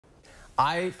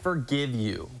I forgive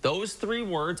you. Those three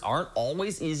words aren't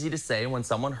always easy to say when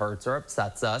someone hurts or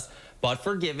upsets us, but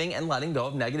forgiving and letting go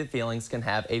of negative feelings can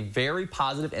have a very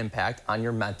positive impact on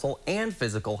your mental and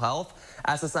physical health.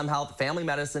 SSM Health family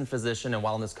medicine physician and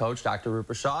wellness coach Dr.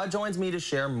 Roopa Shah joins me to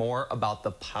share more about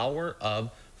the power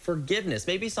of forgiveness.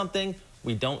 Maybe something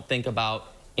we don't think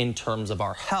about in terms of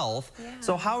our health.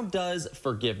 So how does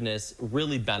forgiveness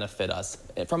really benefit us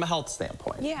from a health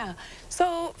standpoint?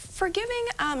 So forgiving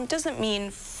doesn't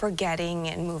mean forgetting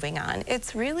and moving on.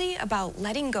 It's really about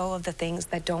letting go of the things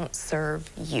that don't serve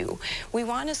you. We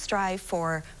want to strive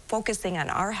for focusing on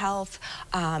our health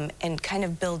and kind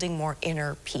of building more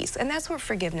inner peace. And that's what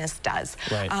forgiveness does.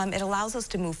 It allows us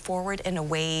to move forward in a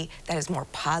way that is more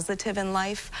positive in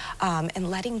life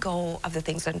and letting go of the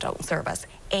things that don't serve us.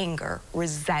 Anger,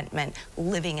 resentment,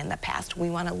 living in the past. We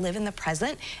want to live in the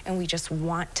present, and we just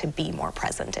want to be more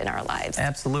present in our lives.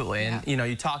 Absolutely. And you know,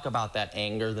 you talk about that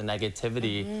anger, the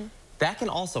negativity. That can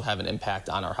also have an impact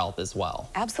on our health as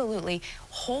well. Absolutely.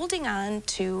 Holding on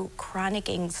to chronic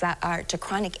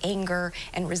anger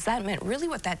and resentment, really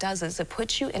what that does is it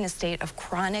puts you in a state of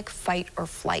chronic fight or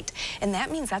flight. And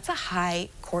that means that's a high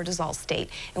cortisol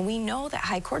state. And we know that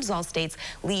high cortisol states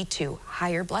lead to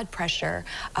higher blood pressure,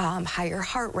 higher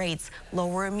heart rates,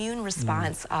 lower immune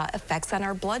response, effects on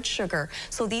our blood sugar.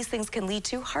 So these things can lead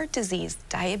to heart disease,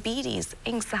 diabetes,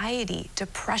 anxiety,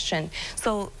 depression.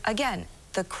 So again,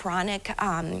 the chronic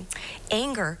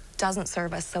anger doesn't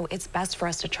serve us, so it's best for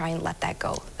us to try and let that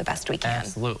go the best we can.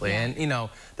 Absolutely. And you know,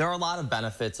 there are a lot of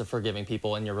benefits of forgiving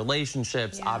people in your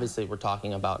relationships. Obviously, we're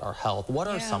talking about our health. What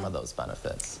are some of those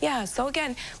benefits? So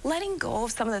again, letting go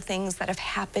of some of the things that have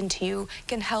happened to you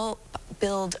can help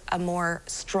build a more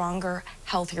stronger,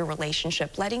 healthier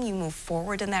relationship, letting you move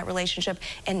forward in that relationship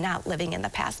and not living in the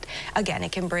past. Again,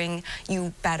 it can bring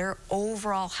you better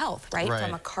overall health,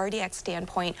 from a cardiac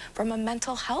standpoint, from a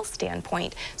mental health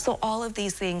standpoint. So all of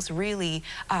these things really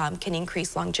can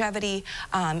increase longevity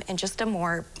and just a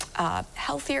more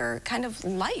healthier kind of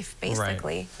life,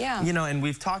 basically. You know, and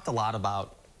we've talked a lot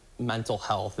about mental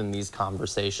health in these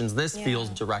conversations. This feels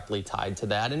directly tied to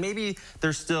that. And maybe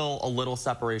there's still a little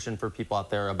separation for people out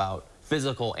there about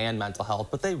physical and mental health,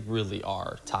 but they really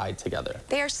are tied together.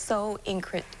 They are so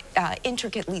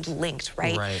intricately linked,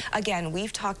 Again,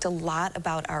 we've talked a lot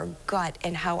about our gut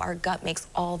and how our gut makes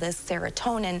all this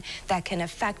serotonin that can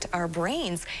affect our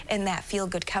brains and that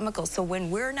feel-good chemical. So when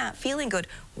we're not feeling good,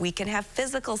 we can have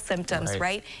physical symptoms,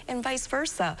 And vice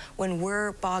versa. When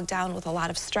we're bogged down with a lot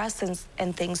of stress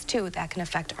and things too, that can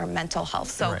affect our mental health.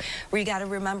 So we got to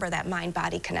remember that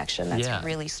mind-body connection. That's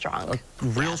really strong. A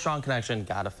real strong connection.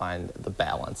 Got to find the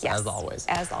balance, as always.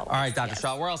 As always. All right, Dr.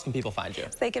 Shah, where else can people find you?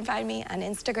 They can find me on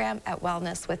Instagram at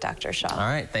Wellness with Dr. Shah. All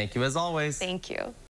right, thank you as always. Thank you.